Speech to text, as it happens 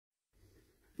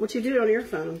What you do on your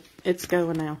phone? It's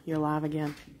going now. You're live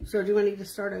again. So do I need to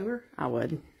start over? I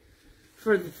would.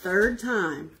 For the third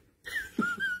time.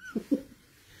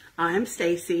 I'm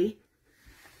Stacy.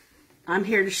 I'm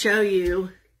here to show you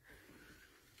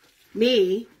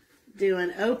me doing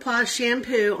OPAWZ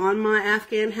shampoo on my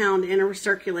Afghan hound in a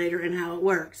recirculator and how it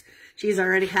works. She's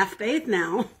already half bathed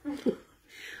now.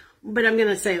 But I'm going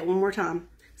to say it one more time.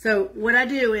 So what I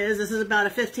do is, this is about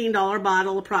a $15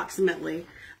 bottle approximately.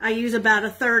 I use about a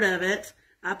third of it.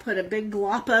 I put a big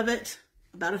glop of it,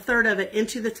 about a third of it,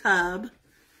 into the tub.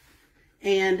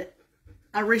 And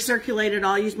I recirculate it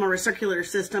all. I use my recirculator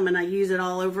system and I use it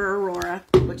all over Aurora,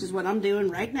 which is what I'm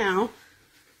doing right now.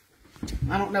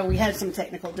 I don't know, we had some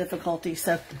technical difficulties.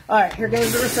 So, all right, here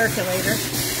goes the recirculator.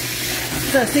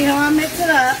 So see how I mix it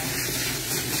up?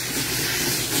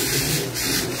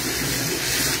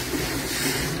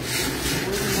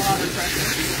 Water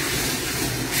pressure.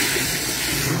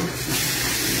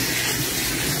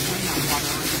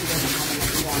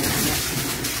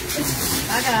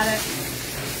 I got it.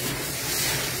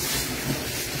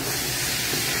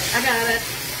 I got it.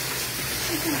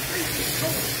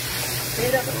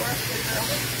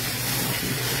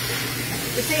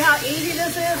 You see how easy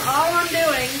this is? All I'm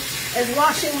doing is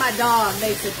washing my dog,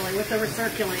 basically, with the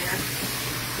recirculator.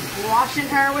 I'm washing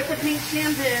her with the pink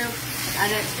shampoo.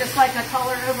 And it's just like a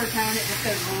color overtone. It just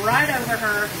goes right over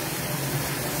her.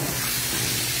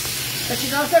 But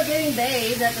she's also getting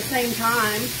bathed at the same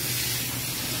time.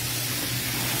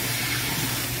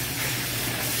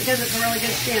 Because it's a really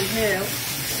good shampoo.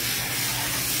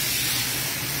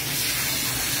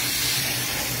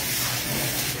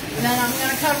 And then I'm going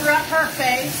to cover up her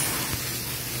face.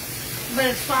 But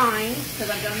it's fine. Because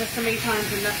I've done this so many times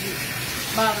and nothing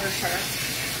bothers her.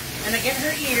 And I get her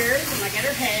ears, and I get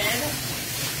her head,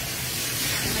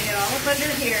 and I get all up under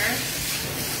here.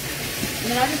 And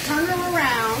then I just turn her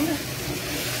around.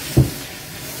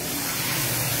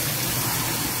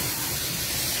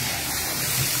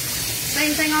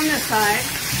 Same thing on this side.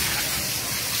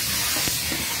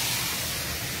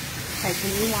 Hey,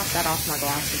 can you wipe that off my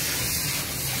glasses?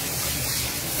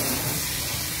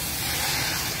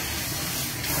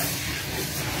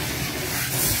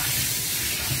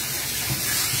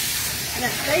 And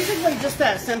it's basically just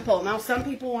that simple. Now, some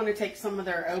people want to take some of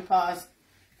their OPAWZ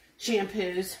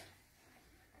shampoos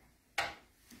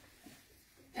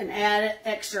and add it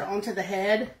extra onto the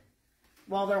head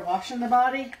while they're washing the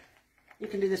body. You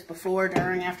can do this before,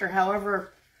 during, after,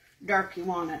 however dark you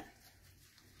want it.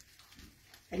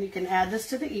 And you can add this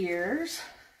to the ears.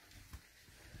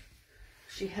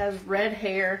 She has red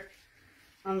hair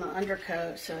on the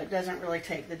undercoat, so it doesn't really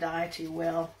take the dye too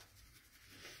well.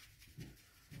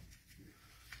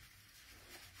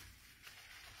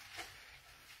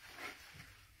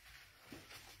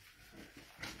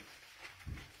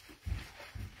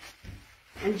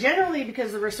 And generally,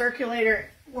 because the recirculator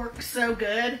works so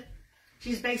good,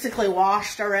 she's basically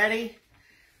washed already.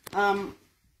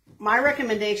 My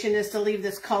recommendation is to leave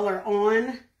this color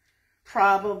on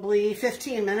probably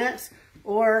 15 minutes,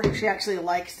 or she actually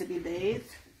likes to be bathed.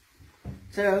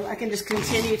 So I can just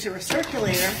continue to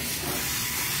recirculate her.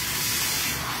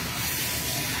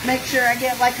 Make sure I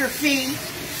get like her feet.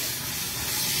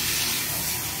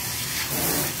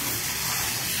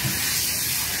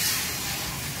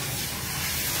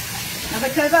 Now,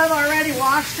 because I've already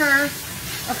washed her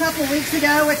a couple weeks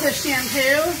ago with this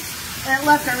shampoo, it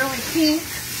left a really pink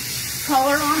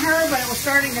color on her, but it was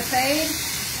starting to fade.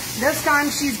 This time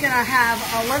she's going to have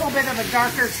a little bit of a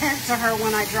darker tint to her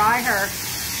when I dry her,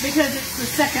 because it's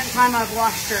the second time I've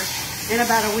washed her in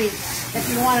about a week. If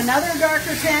you want another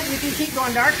darker tint, you can keep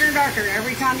going darker and darker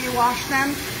every time you wash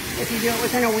them. If you do it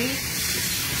within a week,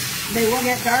 they will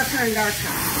get darker and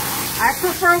darker. I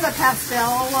prefer the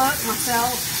pastel look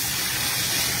myself.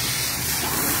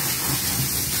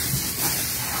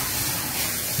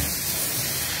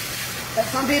 But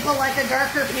some people like a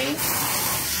darker pink.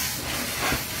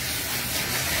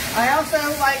 I also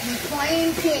like the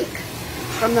plain pink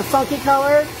from the Funky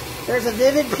Color. There's a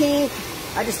vivid pink.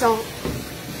 I just don't,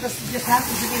 this just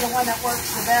happens to be the one that works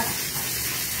the best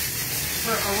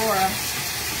for Aurora.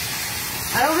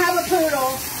 I don't have a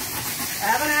poodle.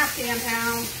 I have an Afghan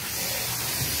hound.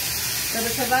 So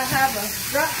because I have a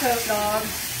drop coat dog,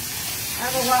 I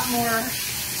have a lot more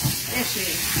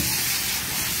issues.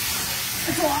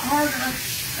 It's a lot harder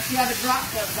if you have a drop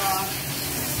coat dog.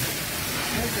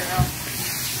 Good girl.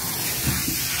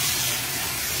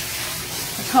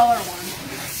 The color one.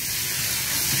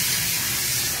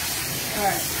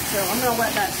 Alright, so I'm going to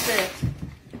let that sit.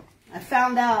 I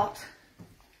found out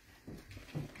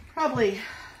probably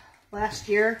last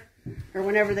year, or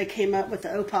whenever they came up with the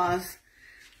OPAWZ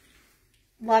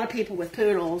a lot of people with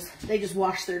poodles, they just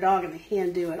wash their dog and they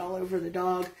hand do it all over the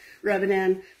dog, rub it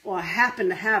in. Well, I happen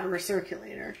to have a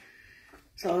recirculator.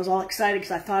 So I was all excited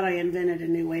because I thought I invented a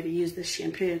new way to use this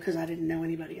shampoo because I didn't know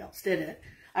anybody else did it.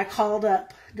 I called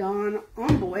up Dawn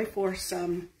Envoy for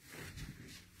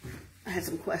I had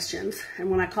some questions. And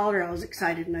when I called her, I was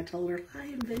excited and I told her, I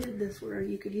invented this where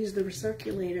you could use the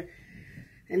recirculator.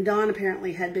 And Dawn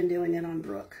apparently had been doing it on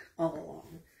Brooke all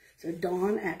along. So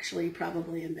Dawn actually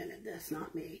probably invented this,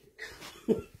 not me.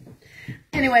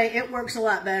 Anyway, it works a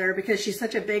lot better because she's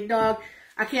such a big dog.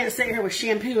 I can't sit here with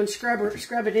shampoo and scrub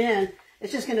it in.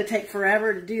 It's just going to take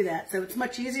forever to do that. So it's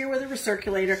much easier with a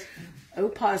recirculator.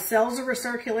 OPAWZ sells a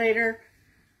recirculator.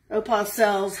 OPAWZ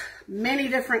sells many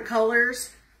different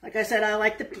colors. Like I said, I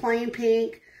like the plain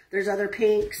pink. There's other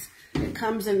pinks. It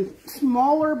comes in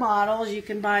smaller bottles. You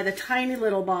can buy the tiny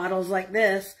little bottles like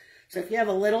this. So if you have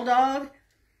a little dog,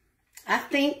 I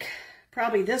think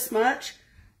probably this much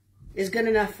is good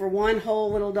enough for one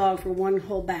whole little dog for one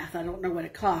whole bath. I don't know what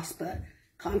it costs, but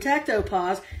contact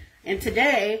OPAWZ. And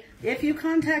today, if you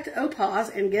contact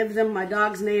OPAWZ and give them my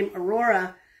dog's name,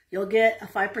 Aurora, you'll get a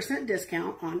 5%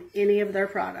 discount on any of their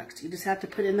products. You just have to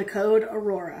put in the code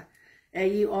Aurora.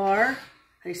 A-U-R, how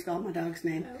do you spell my dog's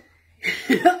name?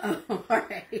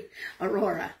 O-R-A,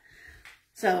 Aurora.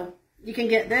 So you can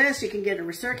get this, you can get a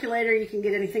recirculator, you can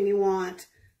get anything you want.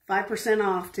 5%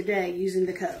 off today using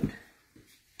the code.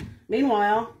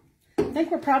 Meanwhile, I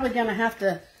think we're probably going to have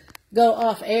to go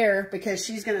off air because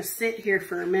she's going to sit here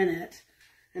for a minute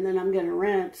and then I'm going to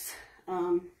rinse.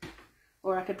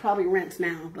 Or I could probably rinse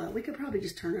now, but we could probably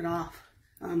just turn it off.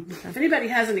 If anybody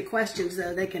has any questions,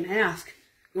 though, they can ask.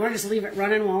 You want to just leave it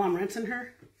running while I'm rinsing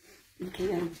her? You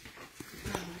can.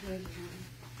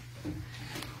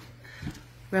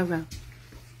 Row.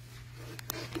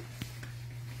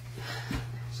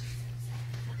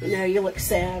 No, you look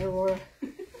sad, Aurora.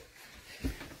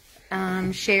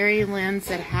 Shania Lynn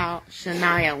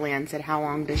said how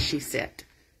long does she sit?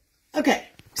 Okay,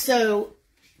 so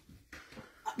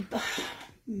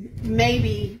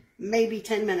maybe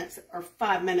 10 minutes or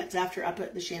 5 minutes after I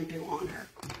put the shampoo on her.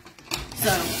 So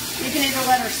you can either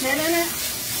let her sit in it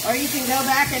or you can go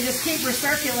back and just keep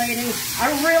recirculating.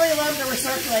 I really love the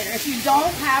recirculator. If you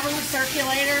don't have a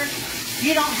recirculator,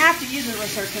 you don't have to use a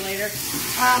recirculator.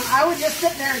 I would just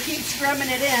sit there and keep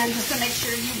scrubbing it in just to make sure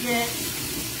you get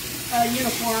a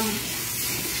uniform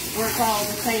where it's all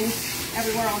the same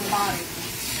everywhere on the body.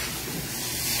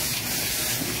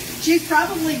 She's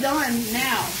probably done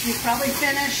now. She's probably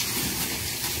finished.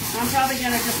 I'm probably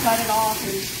going to just cut it off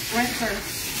and rinse her.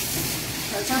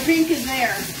 But her pink is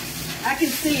there. I can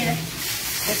see it.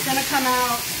 It's going to come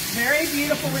out very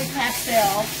beautifully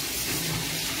pastel.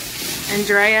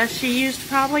 Andrea, she used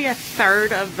probably a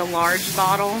third of the large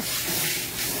bottle.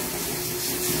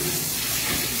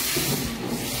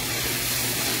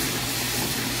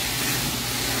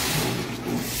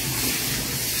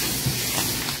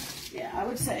 Yeah, I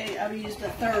would say I've used a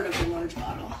third of the large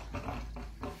bottle.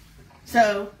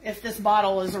 So if this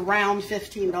bottle is around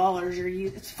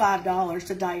 $15, it's $5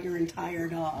 to dye your entire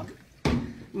dog.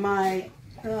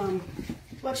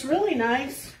 What's really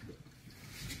nice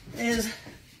is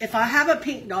if I have a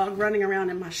pink dog running around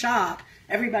in my shop,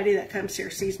 everybody that comes here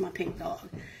sees my pink dog.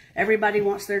 Everybody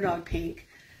wants their dog pink.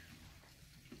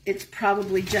 It's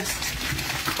probably just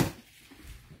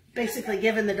basically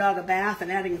giving the dog a bath and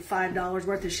adding $5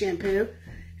 worth of shampoo.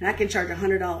 And I can charge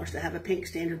 $100 to have a pink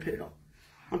standard poodle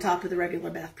on top of the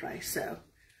regular bath price. So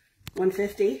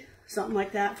 $150, something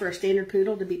like that for a standard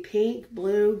poodle to be pink,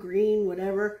 blue, green,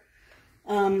 whatever.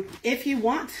 If you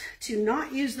want to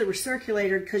not use the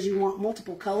recirculator because you want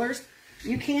multiple colors,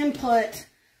 you can put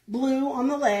blue on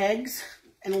the legs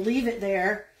and leave it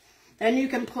there. Then you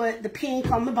can put the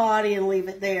pink on the body and leave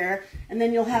it there. And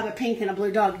then you'll have a pink and a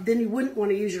blue dog. Then you wouldn't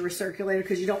want to use your recirculator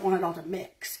because you don't want it all to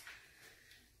mix.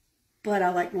 But I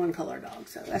like one color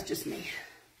dogs, so that's just me.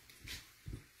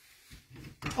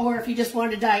 Or if you just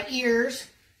wanted to dye ears,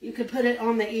 you could put it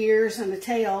on the ears and the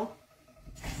tail.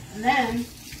 And then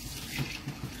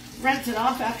rinse it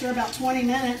off after about 20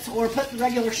 minutes, or put the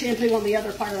regular shampoo on the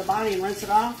other part of the body and rinse it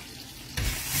off.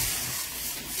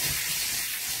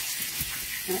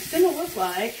 And it's going to look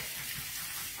like,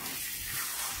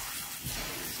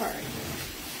 sorry,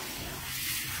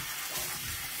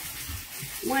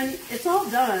 when it's all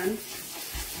done,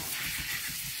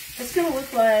 it's going to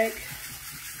look like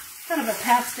kind of a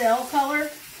pastel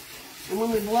color. And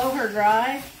when we blow her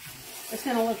dry, it's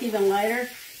going to look even lighter.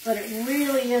 But it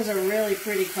really is a really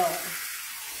pretty color.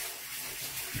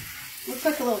 Looks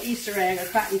like a little Easter egg or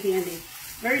cotton candy.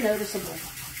 Very noticeable.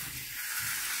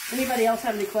 Anybody else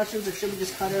have any questions, or should we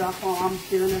just cut it off while I'm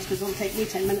doing this? Because it'll take me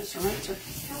 10 minutes to rinse her.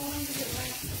 How long does it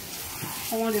last?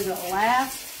 How long does it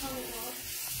last?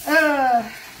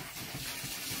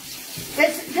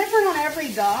 It's different on every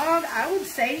dog. I would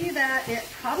say that it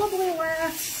probably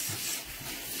lasts,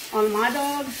 on my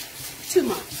dog, 2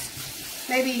 months.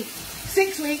 Maybe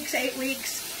 6 weeks, 8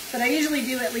 weeks. But I usually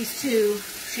do at least 2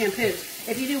 shampoos.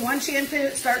 If you do 1 shampoo,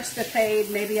 it starts to fade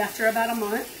maybe after about a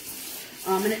month.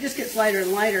 And it just gets lighter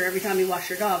and lighter every time you wash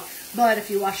your dog. But if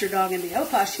you wash your dog in the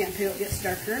OPAWZ shampoo, it gets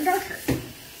darker and darker.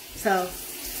 So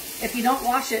if you don't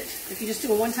wash it, if you just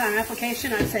do a one-time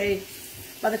application, I'd say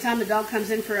by the time the dog comes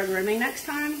in for a grooming next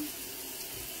time,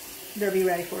 they'll be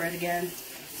ready for it again.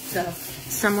 So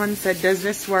someone said, does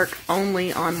this work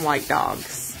only on white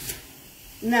dogs?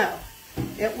 No,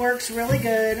 it works really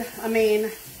good. I mean,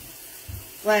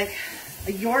 like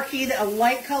a Yorkie, a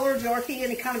light colored Yorkie,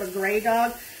 any kind of a gray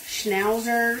dog,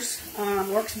 schnauzers,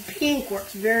 pink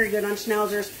works very good on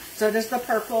schnauzers. So does the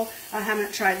purple. I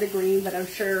haven't tried the green, but I'm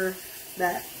sure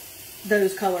that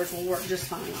those colors will work just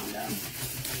fine on them.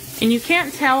 And you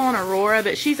can't tell on Aurora,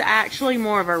 but she's actually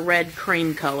more of a red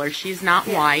cream color. She's not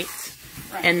white.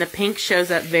 Right. And the pink shows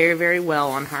up very, very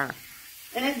well on her.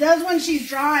 And it does when she's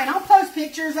dry. And I'll post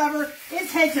pictures of her. It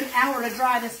takes an hour to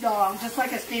dry this dog, just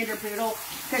like a standard poodle,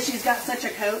 because she's got such a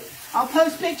coat. I'll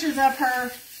post pictures of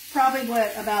her probably,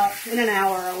 about in an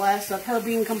hour or less, of her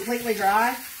being completely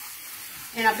dry.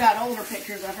 And I've got older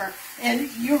pictures of her. And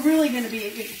you're really going to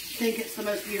think it's the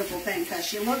most beautiful thing, because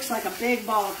she looks like a big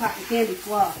ball of cotton candy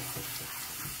fluff.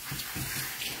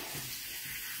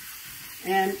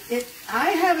 And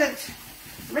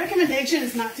recommendation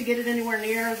is not to get it anywhere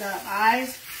near the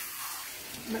eyes.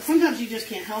 But sometimes you just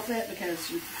can't help it,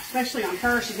 because, especially on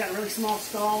her, she's got a really small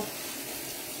skull.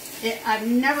 I've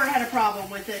never had a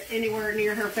problem with it anywhere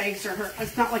near her face or her.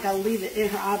 It's not like I leave it in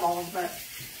her eyeballs, but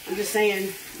I'm just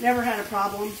saying, never had a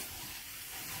problem.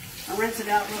 I rinse it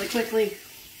out really quickly.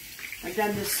 I've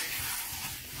done this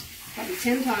probably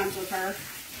 10 times with her.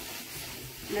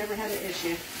 Never had an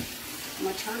issue. I'm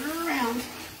going to turn her around.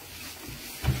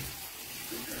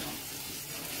 Good girl.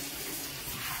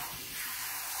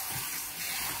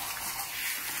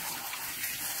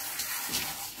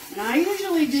 And I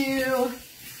usually do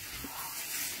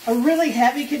a really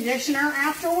heavy conditioner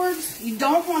afterwards. You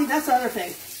don't want, that's the other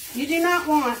thing. You do not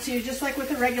want to, just like with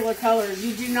the regular colors,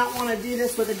 you do not want to do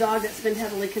this with a dog that's been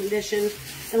heavily conditioned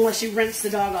unless you rinse the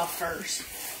dog off first,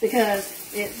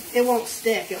 because it won't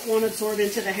stick. It won't absorb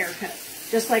into the hair coat,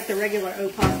 just like the regular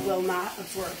OPAWZ will not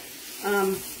absorb.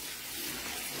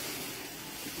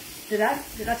 Did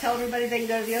I tell everybody they can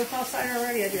go to the OPAWZ site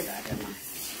already? I did that, didn't I?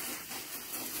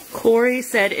 Corey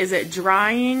said, is it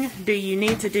drying? Do you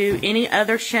need to do any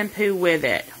other shampoo with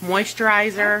it?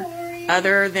 Moisturizer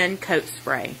other than coat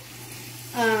spray?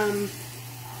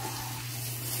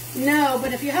 No,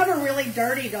 but if you have a really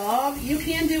dirty dog, you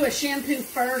can do a shampoo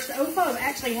first. OPAWZ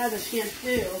actually has a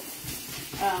shampoo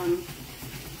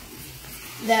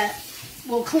that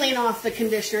will clean off the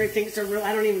conditioner. It thinks they're real.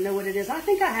 I don't even know what it is. I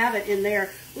think I have it in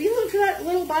there. Will you look for that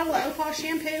little bottle of OPAWZ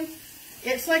shampoo?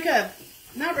 It's like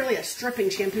not really a stripping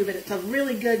shampoo, but it's a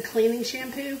really good cleaning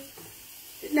shampoo.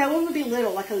 No, it would be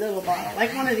little, like a little bottle,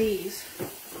 like one of these.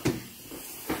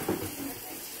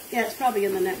 Yeah, it's probably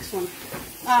in the next one.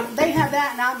 They have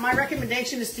that. Now, my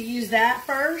recommendation is to use that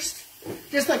first,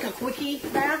 just like a quickie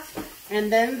bath,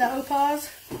 and then the OPAWZ.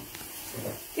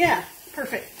 Yeah,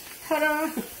 perfect.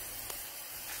 Ta-da!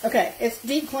 Okay, it's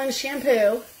deep cleanse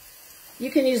shampoo.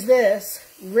 You can use this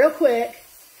real quick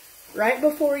right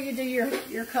before you do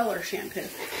your color shampoo.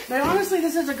 But honestly,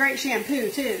 this is a great shampoo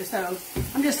too. So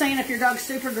I'm just saying, if your dog's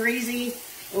super greasy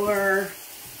or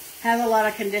has a lot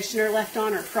of conditioner left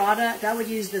on her product, I would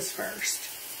use this first.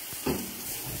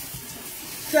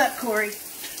 What's up, Corey?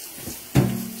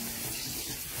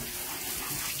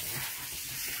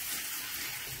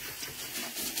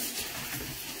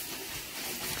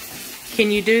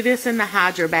 Can you do this in the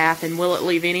hydro bath, and will it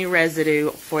leave any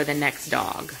residue for the next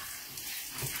dog?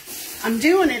 I'm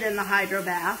doing it in the hydro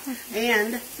bath,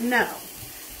 and no.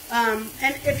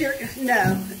 And if you're,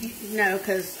 no,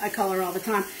 because I color all the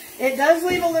time. It does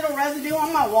leave a little residue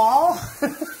on my wall.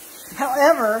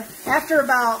 However, after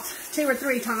about 2 or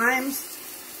 3 times,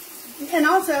 and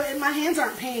also, my hands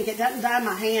aren't pink. It doesn't dye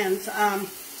my hands.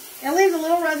 It leaves a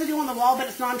little residue on the wall, but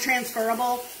it's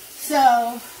non-transferable.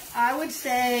 So I would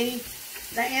say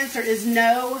the answer is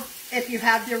no. If you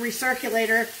have the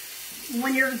recirculator,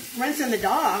 when you're rinsing the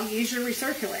dog, use your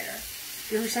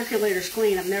recirculator. Your recirculator's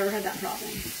clean. I've never had that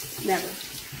problem. Never.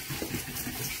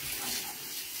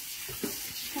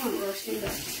 Come on, Roar, stand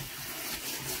up.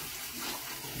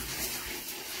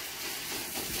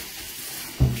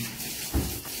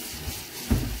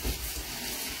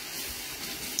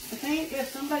 if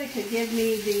somebody could give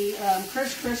me the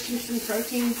Chris Christensen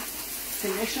protein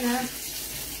conditioner.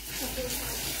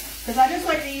 Because I just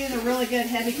like to use a really good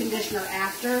heavy conditioner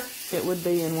after. It would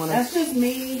be in one of... That's just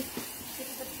me.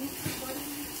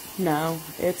 No,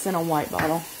 it's in a white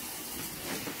bottle.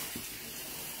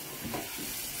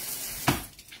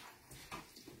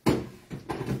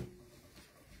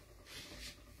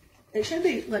 It should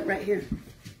be like right here.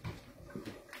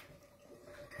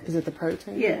 Is it the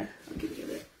protein? Yeah, I can get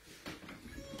it.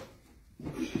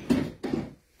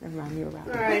 Never mind, you were right.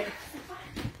 All right.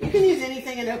 You can use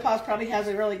anything, and OPAWZ probably has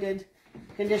a really good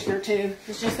conditioner too.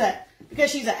 It's just that because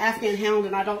she's an Afghan hound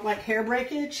and I don't like hair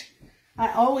breakage,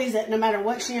 I always, no matter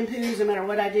what shampoos, no matter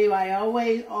what I do, I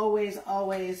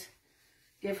always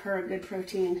give her a good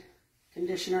protein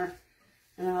conditioner,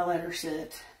 and then I let her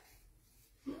sit.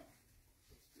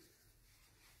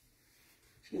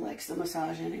 She likes the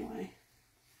massage anyway.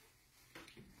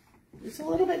 It's a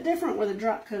little bit different with a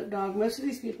drop coat dog. Most of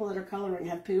these people that are coloring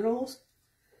have poodles.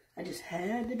 I just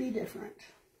had to be different.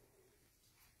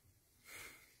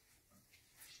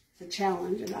 It's a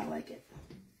challenge, and I like it.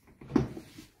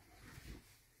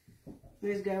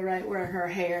 Let's go right where her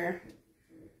hair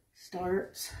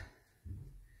starts.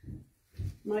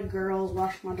 My girls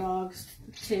wash my dogs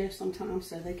too sometimes,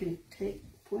 so they can take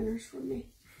pointers from me.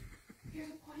 Here's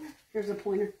a pointer. Here's a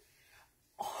pointer.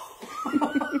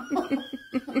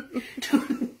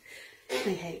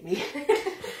 They hate me.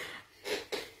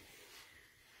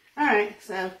 Alright,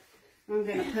 so I'm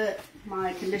going to put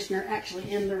my conditioner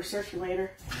actually in the recirculator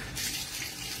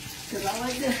because I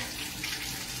like to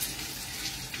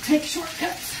take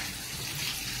shortcuts.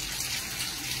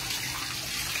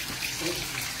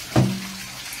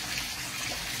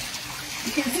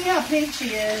 You can see how pink she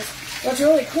is. What's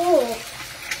really cool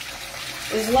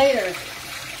is later.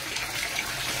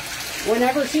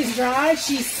 Whenever she's dry,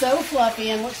 she's so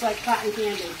fluffy and looks like cotton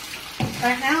candy.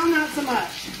 Right now, not so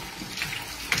much.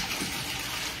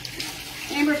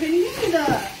 Amber, can you give me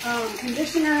the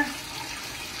conditioner,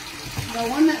 the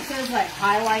one that says like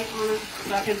highlight on it,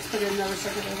 so I can put it in the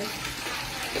recirculator?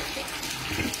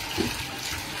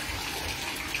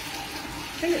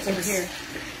 I think it's over here.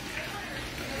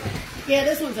 Yeah,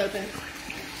 this one's open.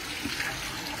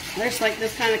 There's like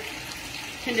this kind of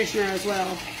conditioner as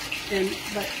well.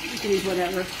 But you can use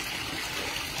whatever.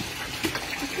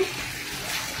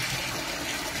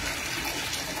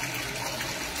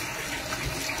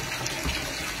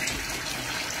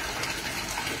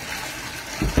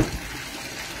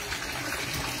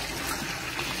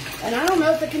 And I don't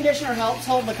know if the conditioner helps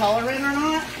hold the color in or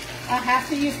not. I have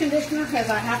to use conditioner because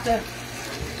I have to.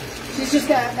 She's just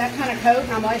got that kind of coat,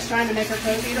 and I'm always trying to make her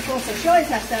coat beautiful, so she always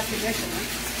has to have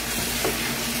conditioner.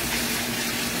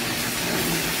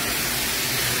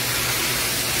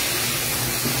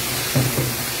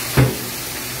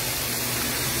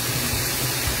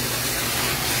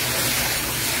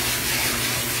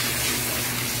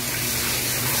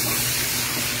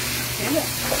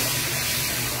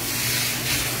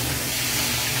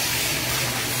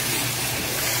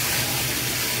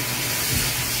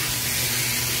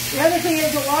 The other thing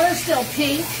is the water's still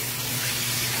pink,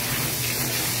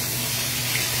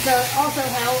 so it also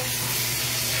helps.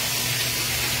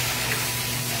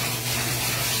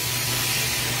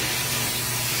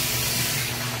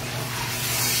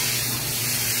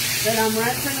 Then I'm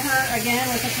rinsing her again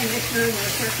with the conditioner and the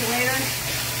recirculator.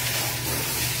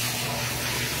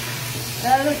 The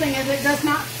other thing is it does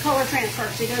not color transfer.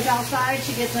 She goes outside,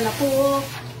 she gets in a pool,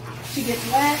 she gets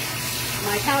wet.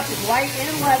 My couch is white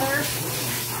and leather.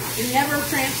 It never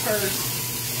transfers.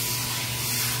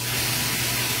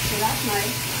 So that's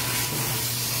nice.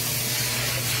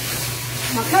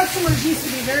 My customers used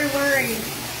to be very worried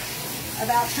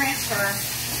about transfer.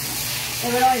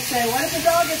 They would always say, what if the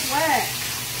dog gets wet?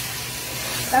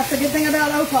 That's the good thing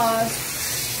about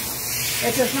OPAWZ.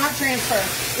 It does not transfer.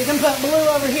 You can put blue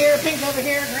over here, pink over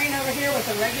here, green over here with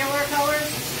the regular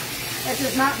colors. It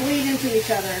does not bleed into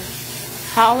each other.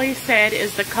 Holly said,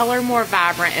 is the color more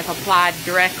vibrant if applied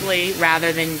directly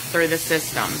rather than through the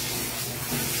system?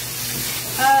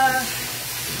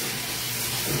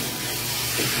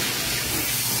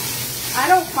 I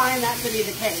don't find that to be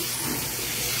the case.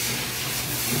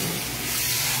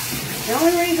 The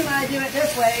only reason I do it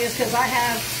this way is because I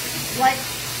have, like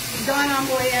Don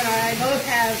Amboy and I both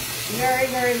have very,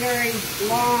 very, very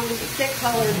long,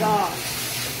 thick-colored dogs.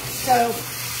 So,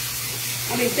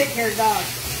 I mean, thick-haired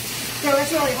dogs. So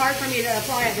it's really hard for me to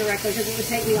apply it directly because it would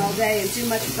take me all day and too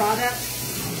much product.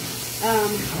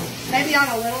 Maybe on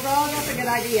a little dog, that's a good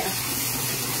idea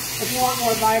if you want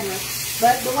more vibrant.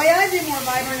 But the way I do more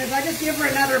vibrant is I just give her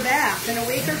another bath in a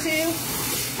week or two,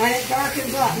 and and it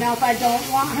darkens up. Now, if I don't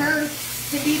want her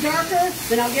to be darker,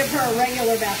 then I'll give her a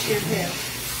regular bath shampoo.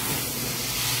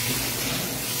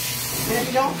 And if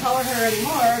you don't color her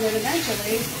anymore, then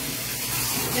eventually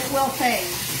it will fade.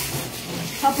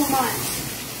 Couple months.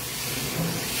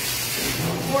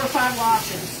 4 or 5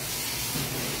 washes.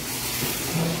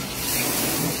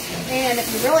 And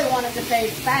if you really want it to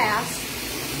fade fast,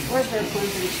 where's their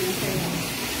cleansing shampoo?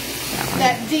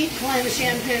 That deep cleanse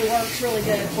shampoo works really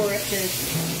good for it to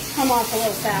come off a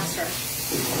little faster.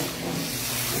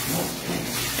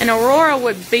 And Aurora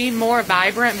would be more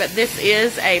vibrant, but this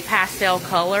is a pastel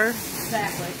color.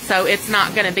 Exactly. So it's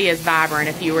not going to be as vibrant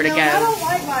if you were to go. I don't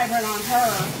like vibrant on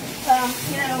her.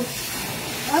 You know,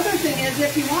 other thing is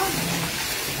if you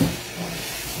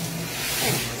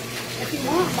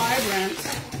want vibrant,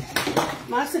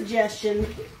 my suggestion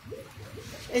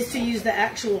is to use the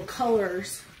actual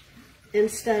colors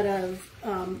instead of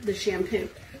the shampoo.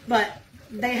 But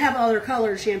they have other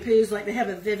color shampoos, like they have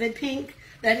a vivid pink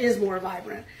that is more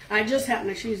vibrant. I just happen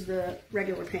to choose the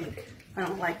regular pink. I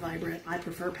don't like vibrant. I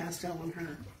prefer pastel on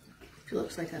her. She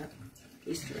looks like a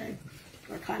Easter egg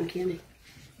or cotton candy.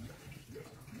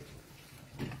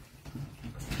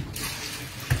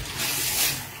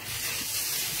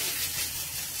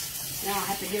 Now I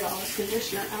have to get all this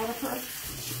conditioner out of her.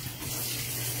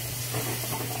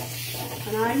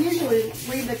 And I usually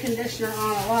leave the conditioner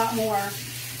on a lot more.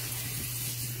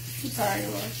 I'm sorry,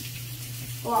 Laura.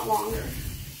 A lot longer.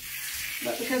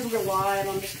 But because we're live,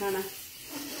 I'm just kind of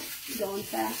going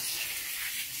fast.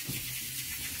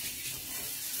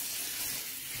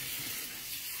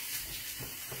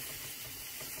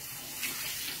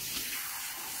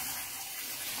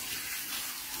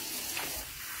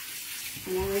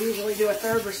 And then we usually do a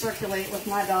third recirculate with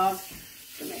my dog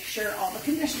to make sure all the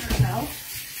conditioner's out.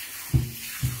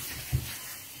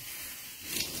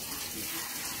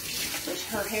 Which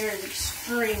her hair is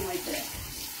extremely thick.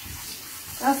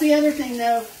 That's the other thing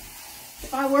though.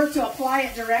 If I were to apply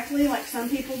it directly, like some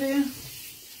people do,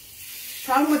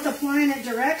 problem with applying it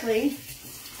directly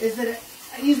is that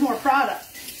I use more product.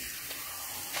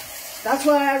 That's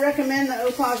why I recommend the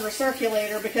OPAWZ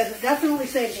recirculator, because it definitely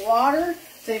saves water,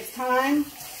 saves time,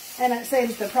 and it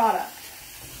saves the product.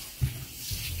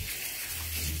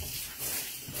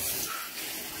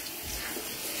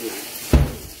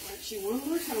 Rinse you one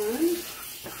more time.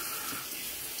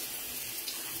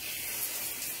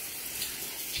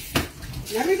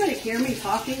 Can everybody hear me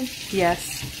talking?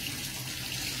 Yes.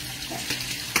 Okay.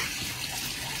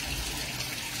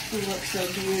 It looks so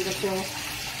beautiful.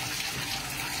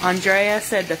 Andrea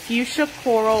said the fuchsia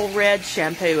coral red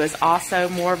shampoo is also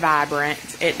more vibrant.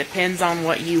 It depends on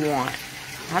what you want.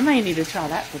 I may need to try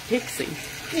that for Pixie.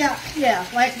 Yeah.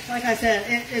 Like I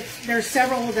said, there's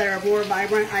several that are more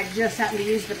vibrant. I just happen to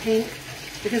use the pink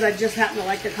because I just happen to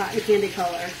like the cotton candy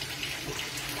color.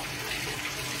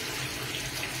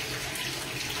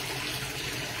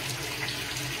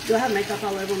 Do I have makeup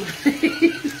all over my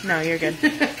face? No, you're good.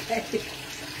 Okay.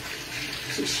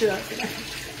 She shook.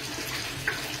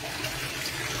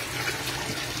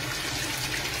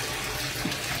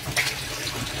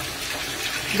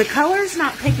 The color's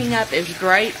not picking up as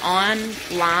great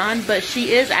online, but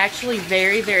she is actually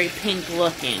very, very pink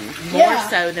looking. More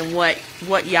so than what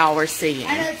y'all were seeing.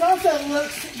 And it also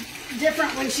looks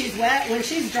different when she's wet. When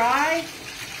she's dry,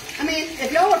 I mean,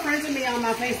 if y'all are friends with me on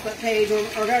my Facebook page or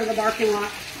go to the barking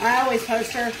lot, I always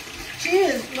post her.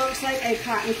 She looks like a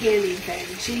cotton candy thing.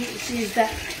 She's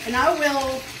that, and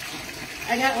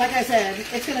like I said,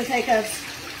 it's going to take us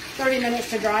 30 minutes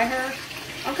to dry her.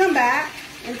 I'll come back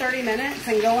in 30 minutes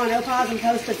and go on OPAWZ and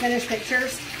post the finished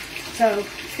pictures. So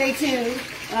stay tuned.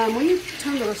 Will you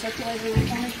turn the recirculator on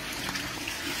for me?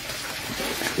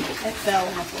 It fell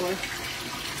on the floor.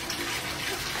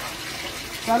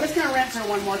 So I'm just going to rinse her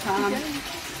one more time.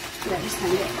 Yeah, just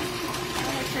hang it.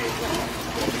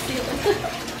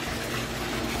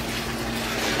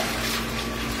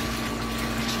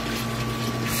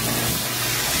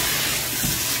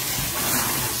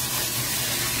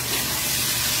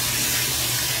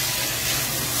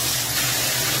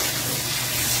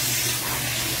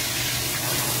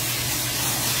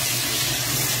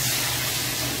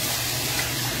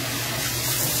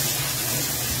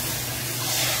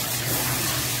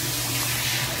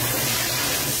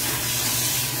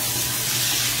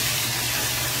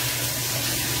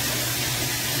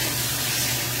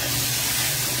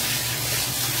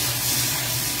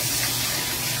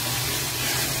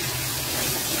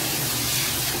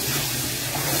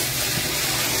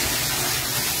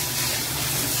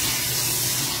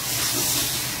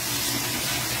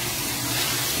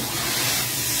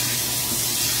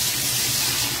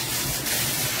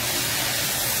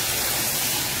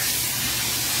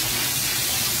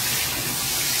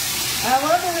 I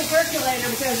love the recirculator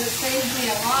because it saves me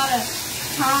a lot of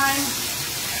time,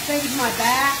 saves my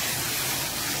back.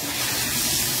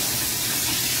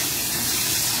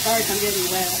 Sorry if I'm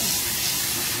getting wet.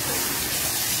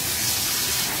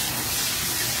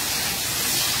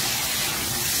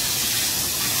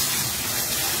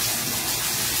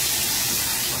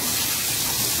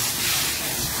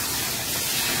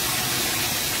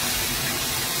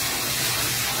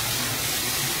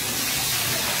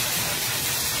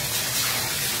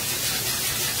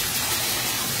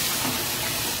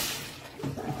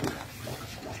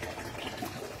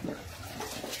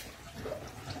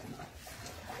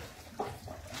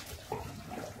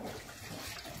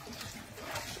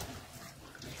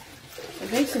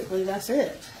 Basically, that's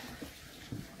it.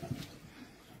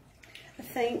 I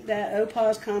think that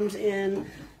OPAWZ comes in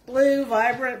blue,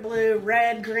 vibrant blue,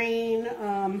 red, green.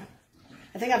 I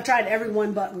think I've tried every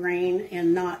one but green,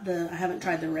 and not the. I haven't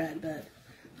tried the red, but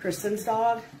Kristen's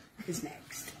dog is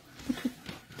next.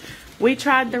 We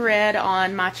tried the red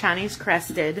on my Chinese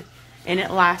crested, and it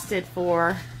lasted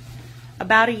for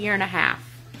about 1.5 years.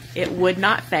 It would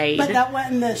not fade. But that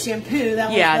wasn't the shampoo.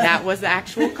 That was the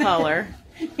actual color.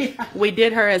 Yeah. We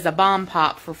did her as a bomb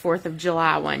pop for 4th of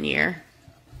July one year.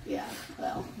 Yeah,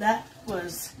 well, that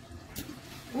was...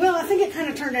 Well, I think it kind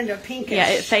of turned into a pinkish. Yeah,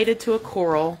 it faded to a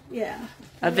coral. Yeah.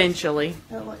 Eventually.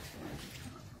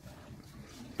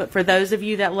 But for those of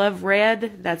you that love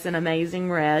red, that's an amazing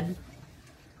red.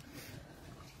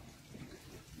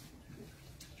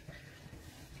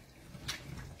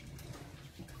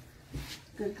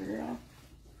 Good girl.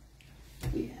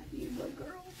 Yeah, you good girl.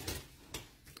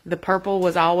 The purple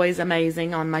was always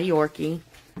amazing on my Yorkie.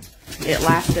 It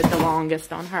lasted the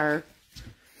longest on her.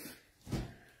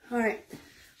 All right.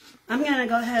 I'm going to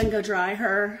go ahead and go dry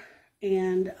her.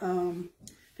 And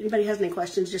if anybody has any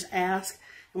questions, just ask.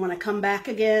 And when I come back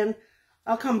again,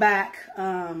 I'll come back.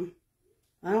 I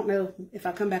don't know if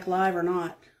I come back live or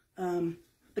not.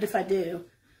 But if I do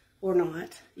or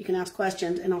not, you can ask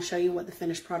questions. And I'll show you what the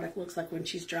finished product looks like when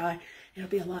she's dry. It'll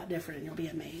be a lot different and you'll be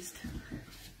amazed.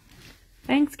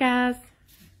 Thanks, guys.